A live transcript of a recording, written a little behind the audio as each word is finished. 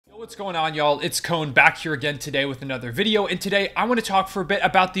What's going on, y'all? It's Cone back here again today with another video, and today I want to talk for a bit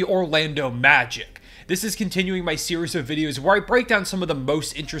about the Orlando Magic. This is continuing my series of videos where I break down some of the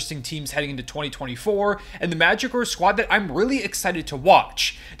most interesting teams heading into 2024, and the Magic are a squad that I'm really excited to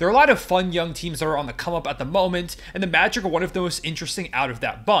watch. There are a lot of fun young teams that are on the come up at the moment, and the Magic are one of the most interesting out of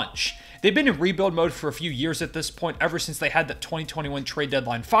that bunch. They've been in rebuild mode for a few years at this point, ever since they had the 2021 trade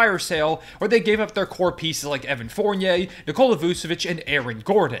deadline fire sale, where they gave up their core pieces like Evan Fournier, Nikola Vucevic, and Aaron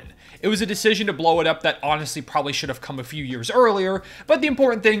Gordon. It was a decision to blow it up that honestly probably should have come a few years earlier, but the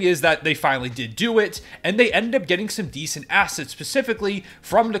important thing is that they finally did do it, and they ended up getting some decent assets, specifically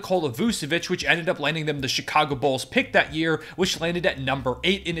from Nikola Vucevic, which ended up landing them the Chicago Bulls pick that year, which landed at number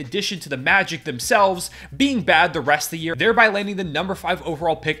 8, in addition to the Magic themselves being bad the rest of the year, thereby landing the number 5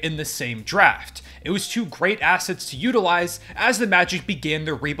 overall pick in the same draft. It was two great assets to utilize as the Magic began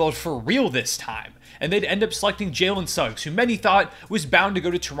their rebuild for real this time. And they'd end up selecting Jalen Suggs, who many thought was bound to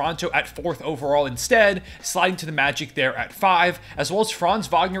go to Toronto at 4th overall instead, sliding to the Magic there at 5, as well as Franz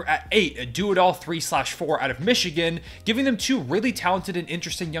Wagner at 8, a do-it-all 3/4 out of Michigan, giving them two really talented and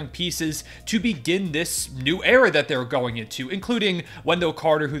interesting young pieces to begin this new era that they're going into, including Wendell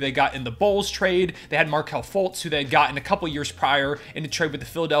Carter, who they got in the Bulls trade. They had Markelle Fultz, who they had gotten a couple years prior in a trade with the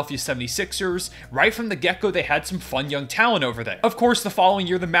Philadelphia 76ers. Right from the get-go, they had some fun young talent over there. Of course, the following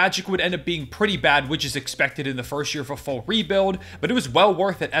year, the Magic would end up being pretty bad, which is expected in the first year of a full rebuild, but it was well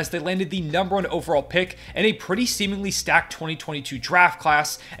worth it as they landed the number 1 overall pick in a pretty seemingly stacked 2022 draft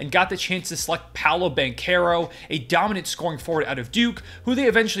class and got the chance to select Paolo Banchero, a dominant scoring forward out of Duke, who they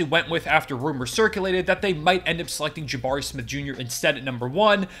eventually went with after rumors circulated that they might end up selecting Jabari Smith Jr. instead at number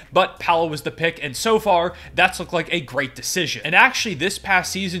 1, but Paolo was the pick, and so far, that's looked like a great decision. And actually, this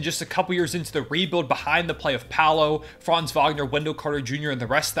past season, just a couple years into the rebuild behind the play of Paolo, Franz Wagner, Wendell Carter Jr., and the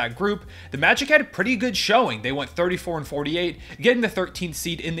rest of that group, the Magic had a pretty good showing. They went 34-48, getting the 13th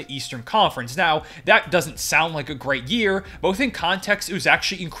seed in the Eastern Conference. Now, that doesn't sound like a great year, but within context, it was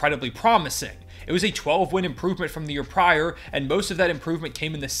actually incredibly promising. It was a 12-win improvement from the year prior, and most of that improvement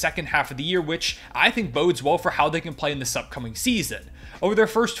came in the second half of the year, which I think bodes well for how they can play in this upcoming season. Over their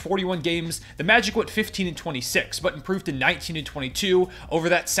first 41 games, the Magic went 15-26, but improved to 19-22 over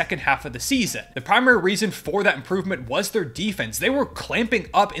that second half of the season. The primary reason for that improvement was their defense. They were clamping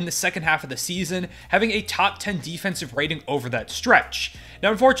up in the second half of the season, having a top 10 defensive rating over that stretch.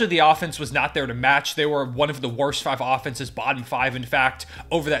 Now, unfortunately, the offense was not there to match. They were one of the worst 5 offenses, bottom 5, in fact,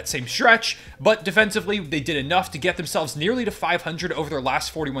 over that same stretch, but defensively, they did enough to get themselves nearly to 500 over their last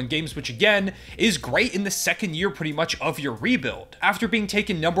 41 games, which again, is great in the second year pretty much of your rebuild. After being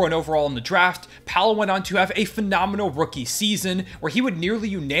taken number 1 overall in the draft, Paolo went on to have a phenomenal rookie season where he would nearly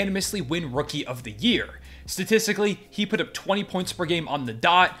unanimously win Rookie of the Year. Statistically, he put up 20 points per game on the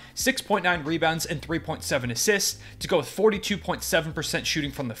dot, 6.9 rebounds, and 3.7 assists to go with 42.7%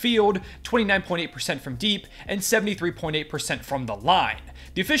 shooting from the field, 29.8% from deep, and 73.8% from the line.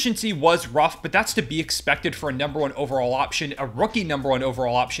 The efficiency was rough, but that's to be expected for a number 1 overall option, a rookie number 1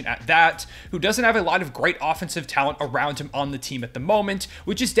 overall option at that, who doesn't have a lot of great offensive talent around him on the team at the moment,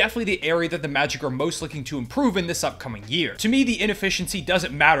 which is definitely the area that the Magic are most looking to improve in this upcoming year. To me, the inefficiency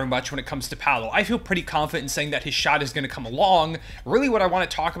doesn't matter much when it comes to Paolo. I feel pretty confident in saying that his shot is going to come along. Really, what I want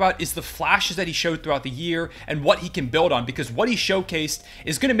to talk about is the flashes that he showed throughout the year and what he can build on, because what he showcased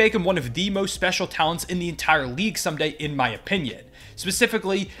is going to make him one of the most special talents in the entire league someday, in my opinion.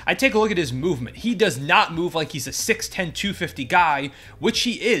 Specifically, I take a look at his movement. He does not move like he's a 6'10", 250 guy, which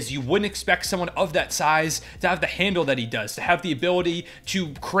he is. You wouldn't expect someone of that size to have the handle that he does, to have the ability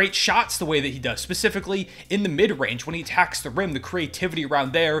to create shots the way that he does, specifically in the mid-range when he attacks the rim, the creativity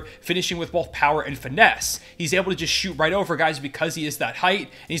around there, finishing with both power and finesse. He's able to just shoot right over guys because he is that height,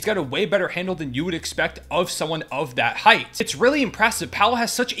 and he's got a way better handle than you would expect of someone of that height. It's really impressive. Paolo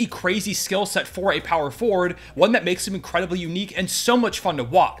has such a crazy skill set for a power forward, one that makes him incredibly unique and so much fun to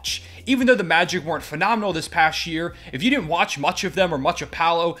watch. Even though the Magic weren't phenomenal this past year, if you didn't watch much of them or much of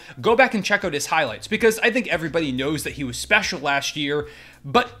Paolo, go back and check out his highlights, because I think everybody knows that he was special last year,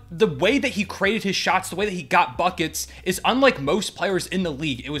 but the way that he created his shots, the way that he got buckets, is unlike most players in the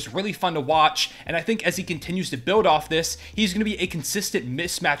league. It was really fun to watch, and I think as he continues to build off this, he's going to be a consistent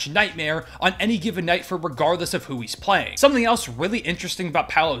mismatch nightmare on any given night for regardless of who he's playing. Something else really interesting about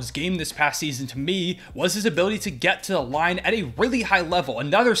Paolo's game this past season to me was his ability to get to the line at a really high level,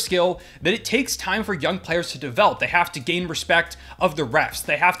 another skill that it takes time for young players to develop. They have to gain respect of the refs.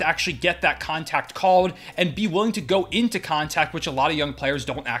 They have to actually get that contact called and be willing to go into contact, which a lot of young players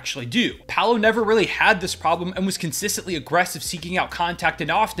don't actually do. Paolo never really had this problem and was consistently aggressive, seeking out contact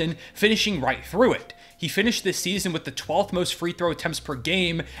and often finishing right through it. He finished this season with the 12th most free throw attempts per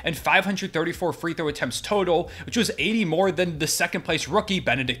game and 534 free throw attempts total, which was 80 more than the second place rookie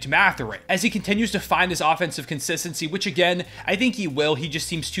Benedict Mathurin. As he continues to find his offensive consistency, which again, I think he will, he just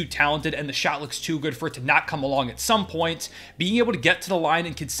seems too talented and the shot looks too good for it to not come along at some point. Being able to get to the line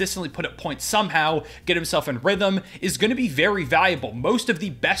and consistently put up points somehow, get himself in rhythm, is going to be very valuable. Most of the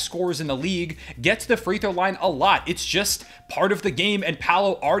best scorers in the league get to the free throw line a lot. It's just part of the game, and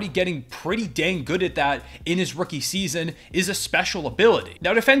Paolo already getting pretty dang good at that in his rookie season is a special ability.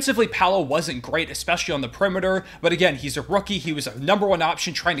 Now defensively, Paolo wasn't great, especially on the perimeter, but again, he's a rookie. He was a number one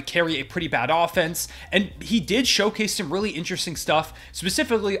option trying to carry a pretty bad offense, and he did showcase some really interesting stuff,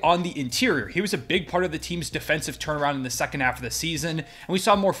 specifically on the interior. He was a big part of the team's defensive turnaround in the second half of the season, and we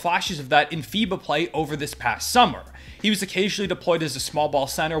saw more flashes of that in FIBA play over this past summer. He was occasionally deployed as a small ball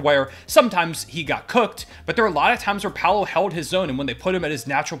center where sometimes he got cooked, but there are a lot of times where Paolo held his own, and when they put him at his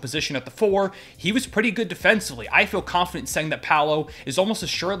natural position at the 4, he was pretty good defensively. I feel confident saying that Paolo is almost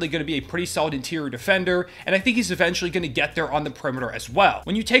assuredly going to be a pretty solid interior defender, and I think he's eventually going to get there on the perimeter as well.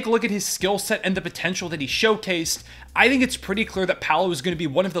 When you take a look at his skill set and the potential that he showcased, I think it's pretty clear that Paolo is going to be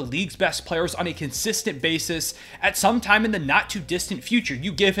one of the league's best players on a consistent basis at some time in the not too distant future.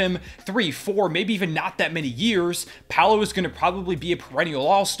 You give him 3, 4, maybe even not that many years, Paolo is going to probably be a perennial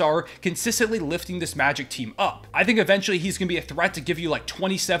all-star, consistently lifting this Magic team up. I think eventually he's going to be a threat to give you like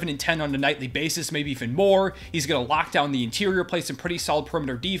 27 and 10 on a nightly basis, maybe even more. He's going to lock down the interior, play some pretty solid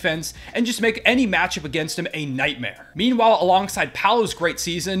perimeter defense, and just make any matchup against him a nightmare. Meanwhile, alongside Paolo's great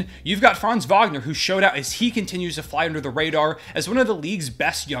season, you've got Franz Wagner, who showed out as he continues to fly under the radar as one of the league's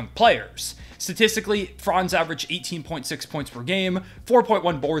best young players. Statistically, Franz averaged 18.6 points per game,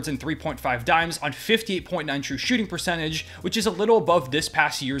 4.1 boards, and 3.5 dimes on 58.9 true shooting percentage, which is a little above this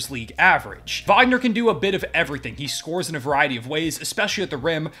past year's league average. Wagner can do a bit of everything. He scores in a variety of ways, especially at the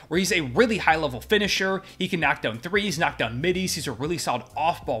rim, where he's a really high-level finisher. He can knock down threes, knock down middies. He's a really solid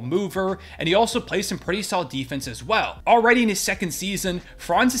off-ball mover, and he also plays some pretty solid defense as well. Already in his second season,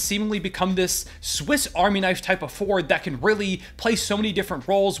 Franz has seemingly become this Swiss Army knife type of forward that can really play so many different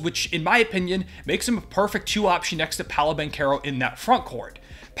roles, which, in my opinion, makes him a perfect 2 option next to Paolo Banchero in that front court.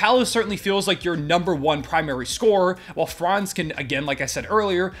 Paolo certainly feels like your number one primary scorer, while Franz can, again, like I said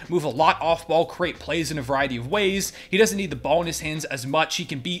earlier, move a lot off ball, create plays in a variety of ways. He doesn't need the ball in his hands as much. He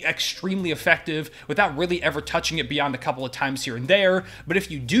can be extremely effective without really ever touching it beyond a couple of times here and there. But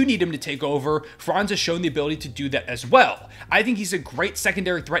if you do need him to take over, Franz has shown the ability to do that as well. I think he's a great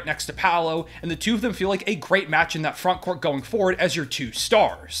secondary threat next to Paolo, and the two of them feel like a great match in that front court going forward as your 2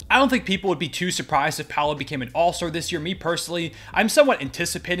 stars. I don't think people would be too surprised if Paolo became an all-star this year. Me personally, I'm somewhat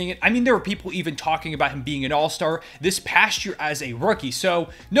anticipating it. I mean, there were people even talking about him being an all-star this past year as a rookie, so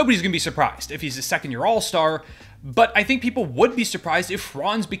nobody's gonna be surprised if he's a second-year all-star. But I think people would be surprised if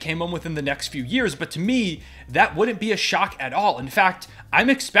Franz became one within the next few years, but to me, that wouldn't be a shock at all. In fact, I'm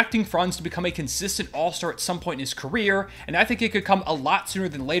expecting Franz to become a consistent all-star at some point in his career, and I think it could come a lot sooner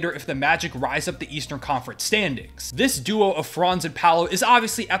than later if the Magic rise up the Eastern Conference standings. This duo of Franz and Paolo is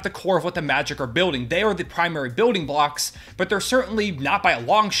obviously at the core of what the Magic are building. They are the primary building blocks, but they're certainly, not by a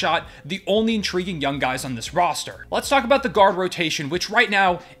long shot, the only intriguing young guys on this roster. Let's talk about the guard rotation, which right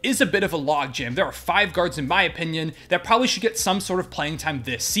now is a bit of a logjam. There are 5 guards, in my opinion, that probably should get some sort of playing time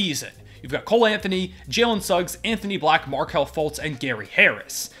this season. You've got Cole Anthony, Jalen Suggs, Anthony Black, Markelle Fultz, and Gary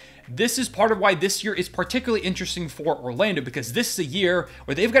Harris. This is part of why this year is particularly interesting for Orlando, because this is a year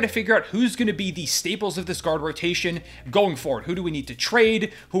where they've got to figure out who's going to be the staples of this guard rotation going forward. Who do we need to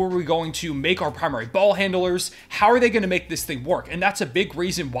trade? Who are we going to make our primary ball handlers? How are they going to make this thing work? And that's a big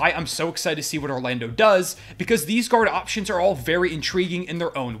reason why I'm so excited to see what Orlando does, because these guard options are all very intriguing in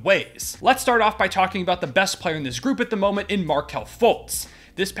their own ways. Let's start off by talking about the best player in this group at the moment in Markelle Fultz.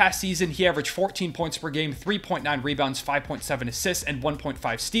 This past season, he averaged 14 points per game, 3.9 rebounds, 5.7 assists, and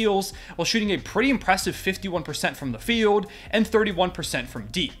 1.5 steals, while shooting a pretty impressive 51% from the field and 31% from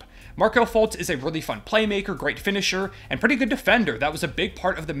deep. Markelle Fultz is a really fun playmaker, great finisher, and pretty good defender. That was a big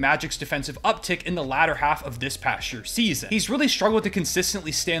part of the Magic's defensive uptick in the latter half of this past year's season. He's really struggled to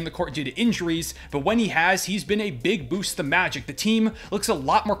consistently stay on the court due to injuries, but when he has, he's been a big boost to the Magic. The team looks a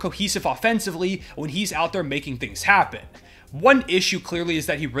lot more cohesive offensively when he's out there making things happen. One issue clearly is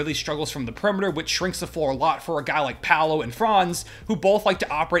that he really struggles from the perimeter, which shrinks the floor a lot for a guy like Paolo and Franz, who both like to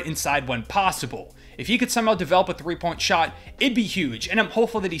operate inside when possible. If he could somehow develop a 3-point shot, it'd be huge, and I'm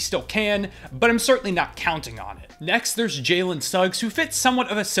hopeful that he still can, but I'm certainly not counting on it. Next, there's Jalen Suggs, who fits somewhat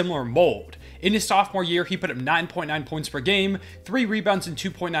of a similar mold. In his sophomore year, he put up 9.9 points per game, 3 rebounds and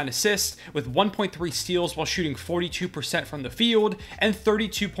 2.9 assists, with 1.3 steals while shooting 42% from the field and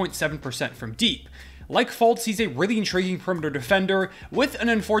 32.7% from deep. Like Fultz, he's a really intriguing perimeter defender with an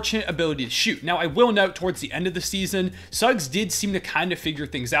unfortunate ability to shoot. Now, I will note towards the end of the season, Suggs did seem to kind of figure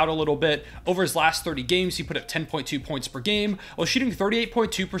things out a little bit. Over his last 30 games, he put up 10.2 points per game while shooting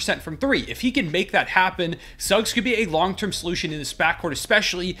 38.2% from three. If he can make that happen, Suggs could be a long-term solution in this backcourt,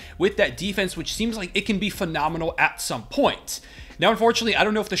 especially with that defense, which seems like it can be phenomenal at some point. Now, unfortunately, I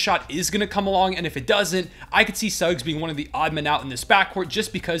don't know if the shot is going to come along, and if it doesn't, I could see Suggs being one of the odd men out in this backcourt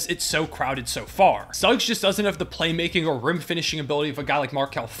just because it's so crowded so far. Suggs just doesn't have the playmaking or rim finishing ability of a guy like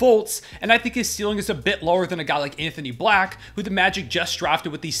Markelle Fultz, and I think his ceiling is a bit lower than a guy like Anthony Black, who the Magic just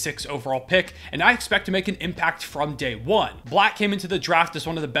drafted with the 6th overall pick, and I expect to make an impact from day one. Black came into the draft as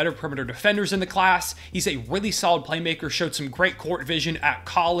one of the better perimeter defenders in the class. He's a really solid playmaker, showed some great court vision at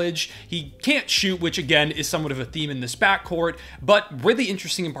college. He can't shoot, which again is somewhat of a theme in this backcourt, but really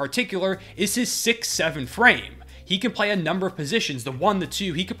interesting in particular is his 6'7" frame. He can play a number of positions, the 1, the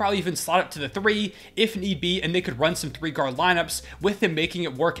 2, he could probably even slot up to the 3 if need be, and they could run some 3-guard lineups with him making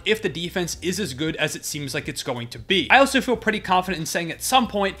it work if the defense is as good as it seems like it's going to be. I also feel pretty confident in saying at some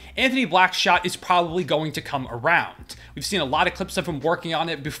point, Anthony Black's shot is probably going to come around. We've seen a lot of clips of him working on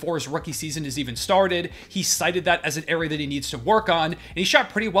it before his rookie season has even started. He cited that as an area that he needs to work on, and he shot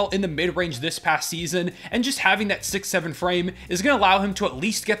pretty well in the mid-range this past season, and just having that 6'7" frame is going to allow him to at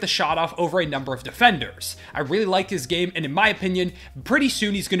least get the shot off over a number of defenders. I really like his game, and in my opinion, pretty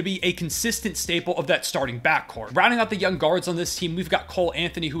soon he's going to be a consistent staple of that starting backcourt. Rounding out the young guards on this team, we've got Cole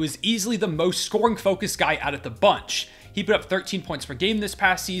Anthony, who is easily the most scoring-focused guy out of the bunch. He put up 13 points per game this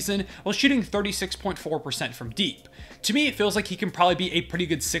past season while shooting 36.4% from deep. To me, it feels like he can probably be a pretty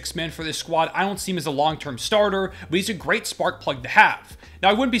good 6-man for this squad. I don't see him as a long-term starter, but he's a great spark plug to have. Now,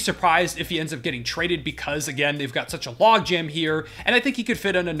 I wouldn't be surprised if he ends up getting traded because, again, they've got such a logjam here, and I think he could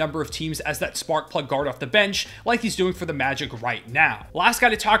fit on a number of teams as that spark plug guard off the bench like he's doing for the Magic right now. Last guy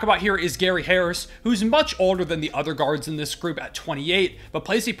to talk about here is Gary Harris, who's much older than the other guards in this group at 28, but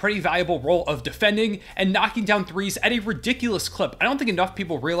plays a pretty valuable role of defending and knocking down threes at a ridiculous clip. I don't think enough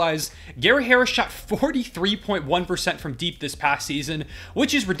people realize Gary Harris shot 43.1% from deep this past season,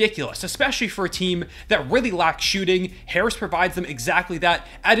 which is ridiculous, especially for a team that really lacks shooting. Harris provides them exactly that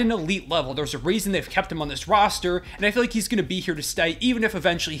at an elite level. There's a reason they've kept him on this roster, and I feel like he's going to be here to stay even if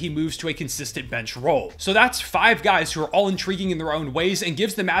eventually he moves to a consistent bench role. So that's 5 guys who are all intriguing in their own ways and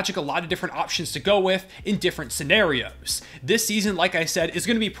gives the Magic a lot of different options to go with in different scenarios. This season, like I said, is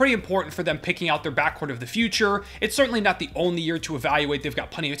going to be pretty important for them picking out their backcourt of the future. It's certainly not the only year to evaluate. They've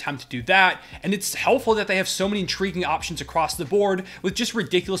got plenty of time to do that, and it's helpful that they have so many intriguing options across the board with just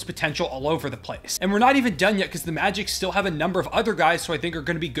ridiculous potential all over the place. And we're not even done yet because the Magic still have a number of other guys who I think are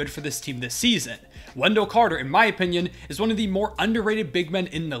going to be good for this team this season. Wendell Carter, in my opinion, is one of the more underrated big men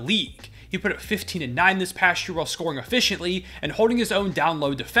in the league. He put up 15 and 9 this past year while scoring efficiently and holding his own down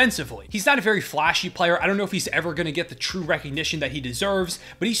low defensively. He's not a very flashy player. I don't know if he's ever going to get the true recognition that he deserves,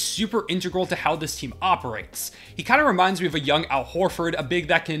 but he's super integral to how this team operates. He kind of reminds me of a young Al Horford, a big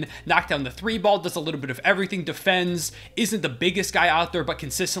that can knock down the 3 ball, does a little bit of everything, defends, isn't the biggest guy out there, but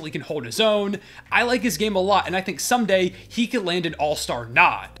consistently can hold his own. I like his game a lot, and I think someday he could land an all-star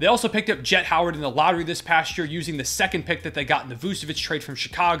nod. They also picked up Jet Howard in the lottery this past year using the 2nd pick that they got in the Vucevic trade from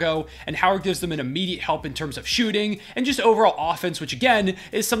Chicago, and Howard gives them an immediate help in terms of shooting and just overall offense, which again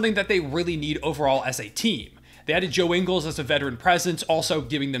is something that they really need overall as a team. They added Joe Ingles as a veteran presence, also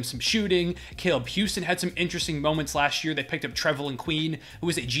giving them some shooting. Caleb Houston had some interesting moments last year. They picked up Trevelyan Queen, who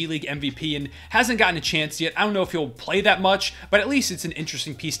was a G League MVP and hasn't gotten a chance yet. I don't know if he'll play that much, but at least it's an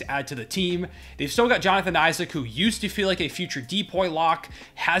interesting piece to add to the team. They've still got Jonathan Isaac, who used to feel like a future depoy lock,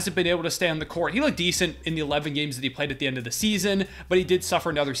 hasn't been able to stay on the court. He looked decent in the 11 games that he played at the end of the season, but he did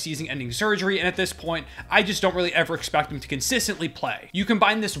suffer another season-ending surgery, and at this point, I just don't really ever expect him to consistently play. You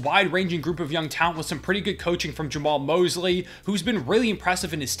combine this wide-ranging group of young talent with some pretty good coaching from Jamal Mosley, who's been really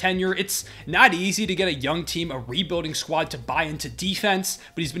impressive in his tenure. It's not easy to get a young team, a rebuilding squad, to buy into defense,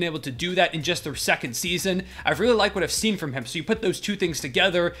 but he's been able to do that in just their 2nd season. I've really liked what I've seen from him. So you put those 2 things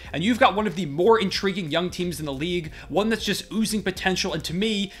together, and you've got one of the more intriguing young teams in the league, one that's just oozing potential, and to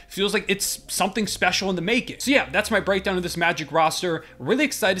me, feels like it's something special in the making. So yeah, that's my breakdown of this Magic roster. Really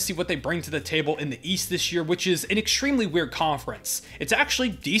excited to see what they bring to the table in the East this year, which is an extremely weird conference. It's actually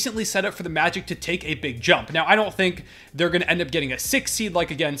decently set up for the Magic to take a big jump. Now, I don't think they're going to end up getting a 6 seed like,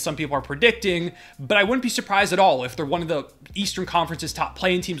 again, some people are predicting, but I wouldn't be surprised at all if they're one of the Eastern Conference's top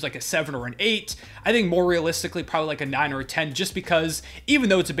playing teams, like a 7 or an 8. I think more realistically, probably like a 9 or a 10, just because even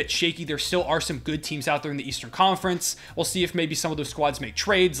though it's a bit shaky, there still are some good teams out there in the Eastern Conference. We'll see if maybe some of those squads make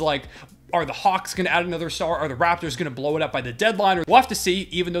trades, like Are the Hawks going to add another star? Are the Raptors going to blow it up by the deadline? Or we'll have to see,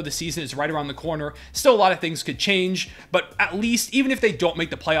 even though the season is right around the corner. Still, a lot of things could change, but at least, even if they don't make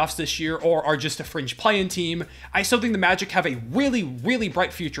the playoffs this year or are just a fringe play-in team, I still think the Magic have a really, really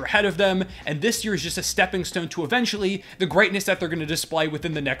bright future ahead of them, and this year is just a stepping stone to eventually the greatness that they're going to display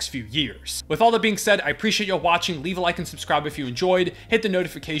within the next few years. With all that being said, I appreciate y'all watching. Leave a like and subscribe if you enjoyed. Hit the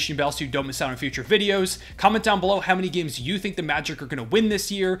notification bell so you don't miss out on future videos. Comment down below how many games you think the Magic are going to win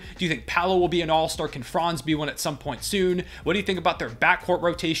this year. Do you think Paolo will be an all-star? Can Franz be one at some point soon? What do you think about their backcourt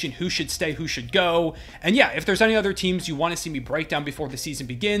rotation? Who should stay? Who should go? And yeah, if there's any other teams you want to see me break down before the season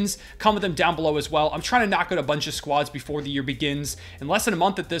begins, comment them down below as well. I'm trying to knock out a bunch of squads before the year begins in less than a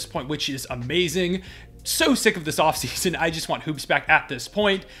month at this point, which is amazing. So sick of this offseason. I just want hoops back at this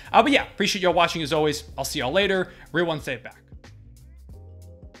point. But yeah, appreciate y'all watching as always. I'll see y'all later. Real one, say it back.